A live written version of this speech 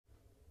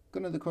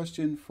Another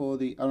question for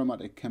the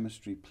Aromatic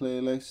Chemistry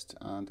playlist,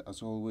 and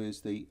as always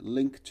the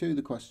link to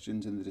the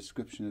questions in the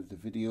description of the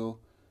video.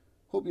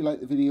 Hope you like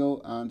the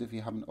video, and if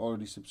you haven't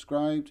already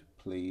subscribed,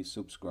 please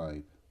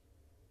subscribe.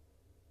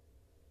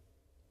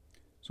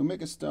 So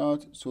make a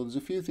start. So there's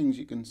a few things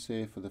you can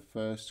say for the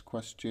first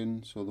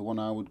question. So the one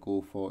I would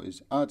go for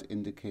is add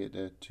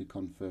indicator to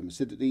confirm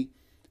acidity,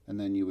 and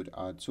then you would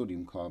add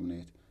sodium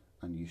carbonate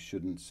and you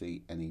shouldn't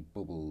see any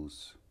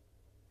bubbles.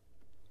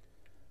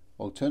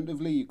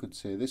 Alternatively, you could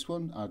say this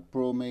one, add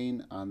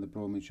bromine, and the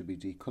bromine should be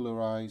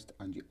decolorized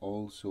and you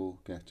also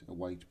get a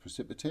white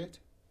precipitate.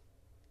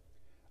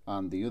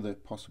 And the other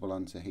possible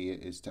answer here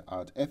is to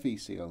add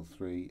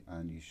FeCl3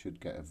 and you should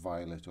get a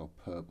violet or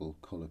purple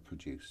colour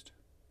produced.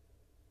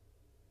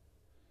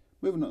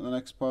 Moving on to the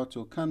next part,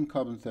 so can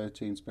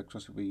carbon-13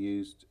 spectroscopy be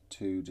used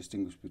to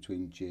distinguish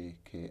between J,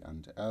 K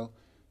and L?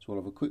 So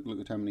we'll have a quick look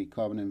at how many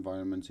carbon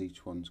environments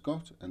each one's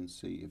got and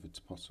see if it's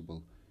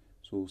possible.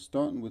 So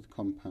starting with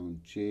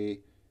compound J,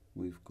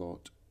 we've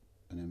got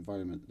an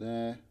environment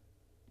there,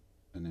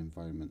 an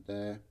environment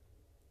there,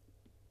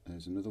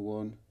 there's another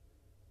one.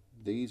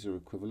 These are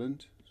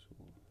equivalent,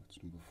 so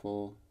that's number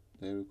 4,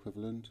 they're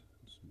equivalent,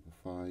 that's number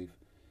 5,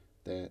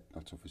 there,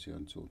 that's obviously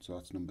untold, so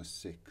that's number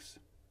 6.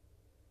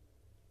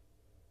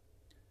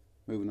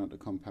 Moving on to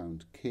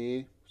compound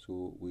K,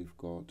 so we've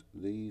got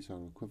these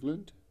are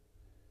equivalent,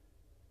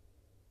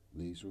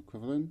 these are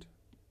equivalent,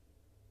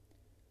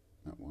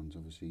 that one's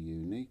obviously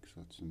unique, so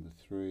that's number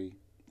 3,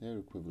 they're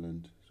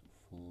equivalent,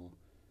 so 4,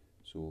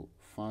 so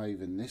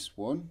 5 in this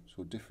one,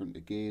 so different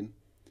again.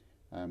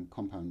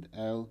 Compound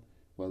L,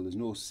 well there's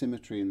no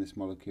symmetry in this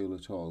molecule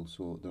at all,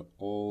 so they're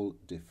all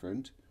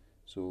different,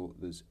 so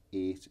there's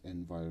 8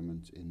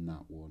 environments in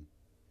that one.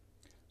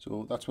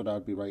 So that's what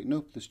I'd be writing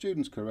up. The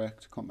student's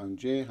correct. Compound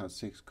J has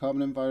 6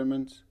 carbon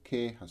environments,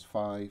 K has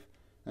 5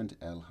 and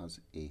L has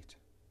 8.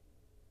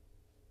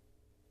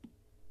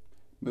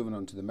 Moving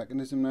on to the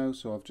mechanism now,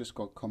 so I've just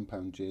got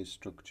compound J's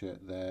structure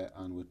there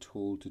and we're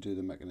told to do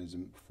the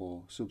mechanism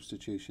for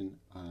substitution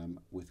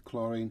with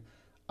chlorine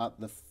at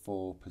the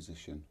 4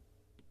 position.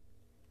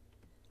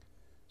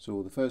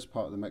 So the first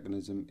part of the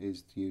mechanism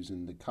is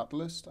using the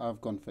catalyst. I've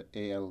gone for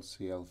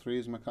AlCl3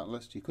 as my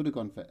catalyst. You could have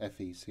gone for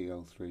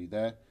FeCl3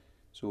 there.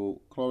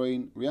 So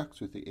chlorine reacts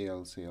with the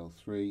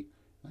AlCl3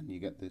 and you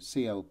get the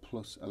Cl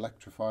plus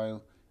electrophile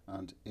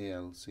and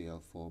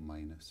AlCl4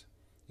 minus.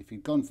 If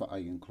you'd gone for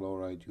iron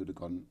chloride, you would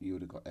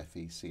have got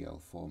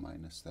FeCl4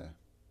 minus there.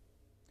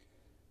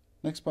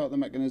 Next part of the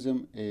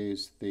mechanism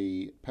is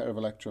the pair of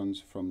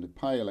electrons from the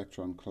pi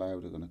electron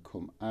cloud are going to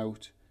come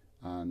out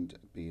and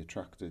be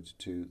attracted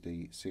to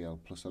the Cl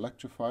plus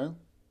electrophile.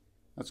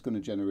 That's going to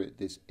generate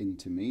this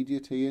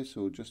intermediate here,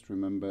 so just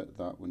remember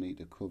that we need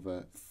to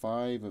cover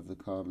 5 of the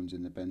carbons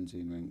in the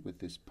benzene ring with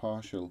this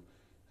partial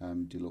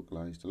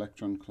delocalized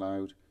electron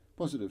cloud,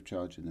 positive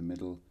charge in the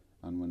middle,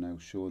 and we're now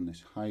showing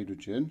this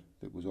hydrogen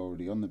that was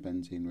already on the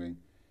benzene ring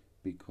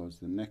because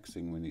the next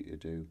thing we need to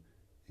do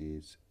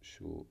is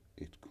show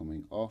it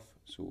coming off.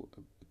 So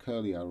a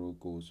curly arrow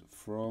goes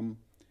from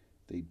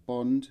the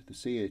bond, the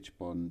CH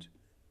bond,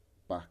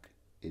 back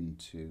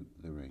into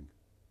the ring.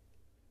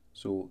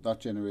 So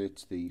that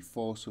generates the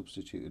 4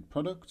 substituted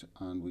product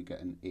and we get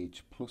an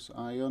H plus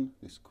ion.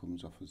 This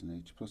comes off as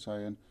an H plus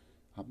ion.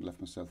 I haven't left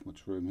myself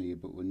much room here,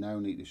 but we now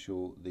need to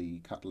show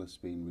the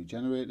catalyst being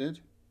regenerated,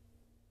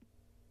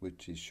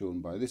 which is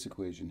shown by this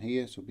equation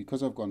here. So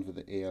because I've gone for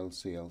the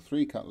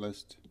AlCl3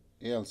 catalyst,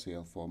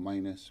 AlCl4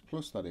 minus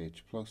plus that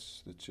H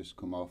plus that's just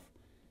come off,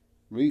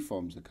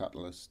 reforms the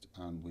catalyst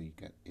and we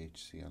get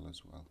HCl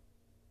as well.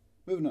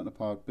 Moving on to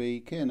part B,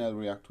 K and L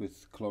react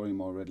with chlorine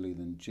more readily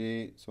than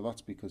J, so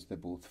that's because they're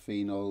both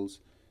phenols.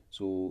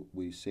 So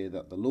we say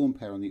that the lone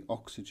pair on the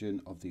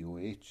oxygen of the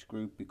OH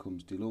group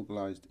becomes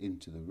delocalized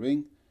into the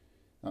ring.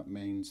 That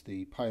means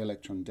the pi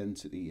electron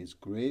density is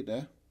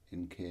greater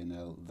in K and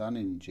L than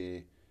in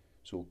J,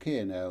 so K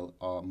and L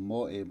are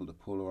more able to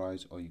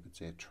polarize, or you could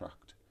say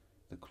attract,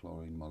 the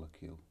chlorine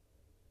molecule.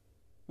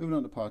 Moving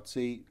on to part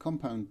C,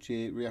 compound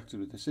J reacted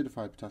with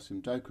acidified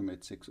potassium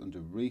dichromate 6 under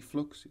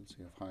reflux. You'll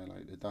see I've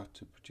highlighted that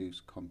to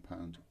produce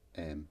compound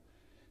M.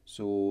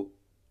 So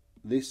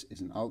this is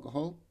an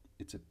alcohol,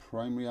 it's a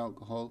primary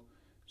alcohol.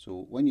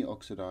 So when you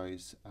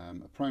oxidize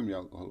a primary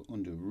alcohol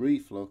under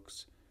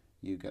reflux,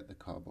 you get the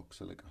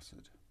carboxylic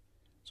acid.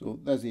 So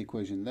there's the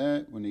equation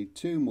there. We need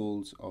 2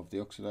 moles of the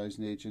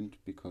oxidizing agent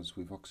because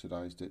we've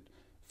oxidized it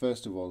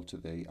first of all to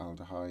the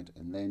aldehyde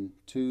and then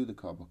to the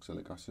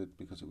carboxylic acid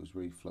because it was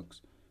reflux.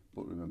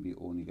 But remember, you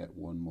only get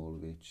 1 mole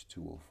of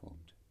H2O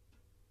formed.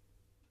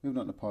 Moving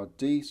on to part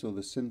D, so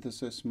the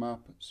synthesis map.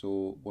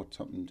 So what's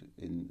happened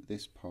in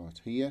this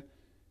part here,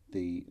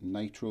 the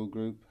nitro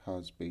group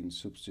has been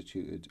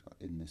substituted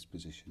in this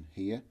position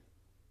here.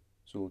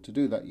 So to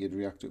do that, you'd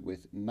react it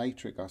with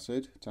nitric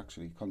acid. It's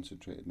actually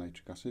concentrated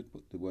nitric acid,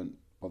 but they weren't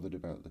bothered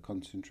about the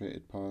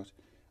concentrated part.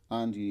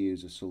 And you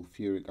use a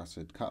sulfuric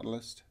acid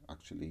catalyst,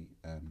 actually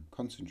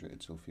concentrated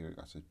sulfuric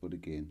acid, but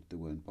again, they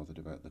weren't bothered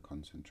about the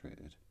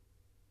concentrated.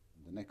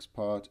 The next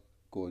part,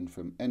 going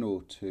from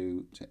NO2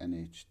 to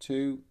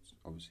NH2,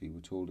 obviously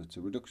we're told it's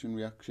a reduction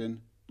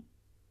reaction,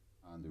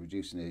 and the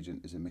reducing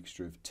agent is a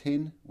mixture of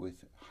tin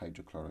with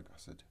hydrochloric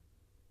acid.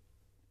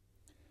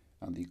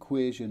 And the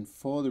equation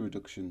for the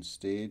reduction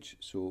stage,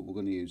 so we're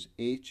going to use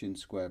H in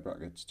square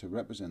brackets to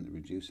represent the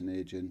reducing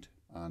agent,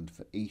 and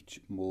for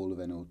each mole of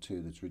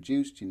NO2 that's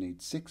reduced you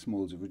need 6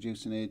 moles of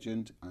reducing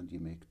agent and you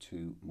make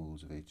 2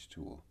 moles of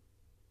H2O.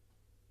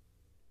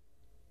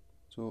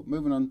 So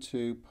moving on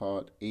to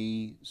part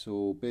E,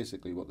 so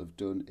basically what they've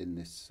done in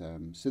this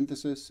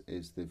synthesis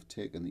is they've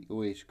taken the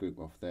OH group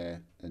off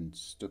there and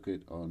stuck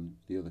it on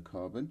the other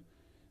carbon.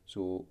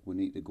 So we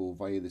need to go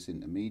via this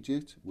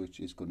intermediate, which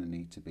is going to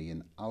need to be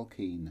an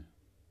alkene.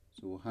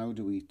 So how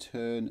do we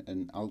turn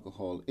an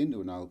alcohol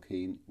into an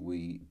alkene?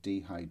 We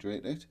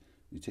dehydrate it,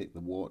 we take the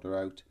water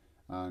out,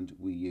 and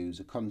we use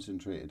a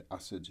concentrated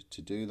acid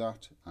to do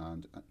that,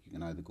 and you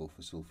can either go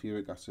for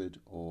sulfuric acid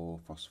or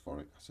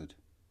phosphoric acid.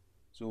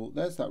 So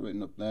there's that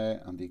written up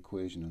there and the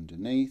equation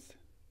underneath.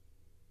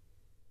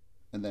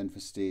 And then for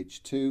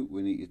stage 2,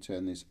 we need to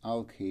turn this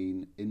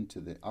alkene into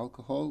the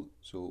alcohol.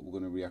 So we're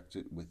going to react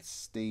it with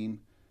steam,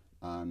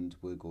 and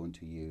we're going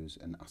to use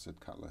an acid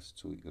catalyst.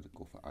 So you've got to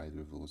go for either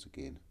of those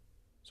again.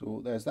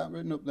 So there's that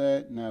written up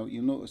there. Now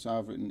you'll notice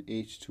I've written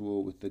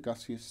H2O with the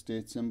gaseous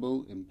state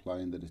symbol,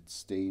 implying that it's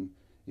steam.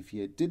 If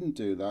you didn't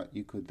do that,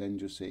 you could then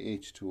just say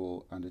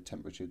H2O and a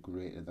temperature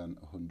greater than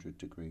 100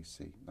 degrees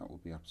C. That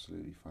would be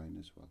absolutely fine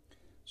as well.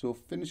 So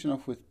finishing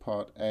off with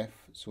part F,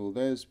 so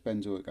there's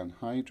benzoic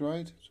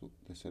anhydride. So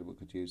they said we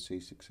could use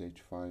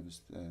C6H5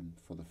 as,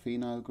 for the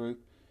phenyl group.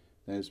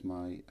 There's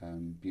my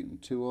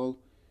butanol.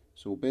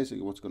 So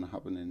basically what's going to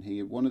happen in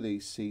here, one of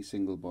these C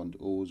single bond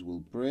O's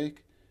will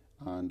break,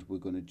 and we're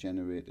going to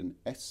generate an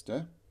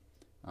ester,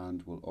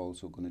 and we're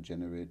also going to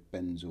generate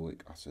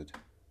benzoic acid.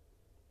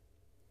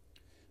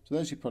 So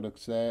there's your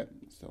products there.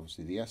 It's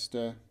obviously the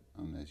ester,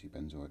 and there's your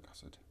benzoic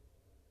acid.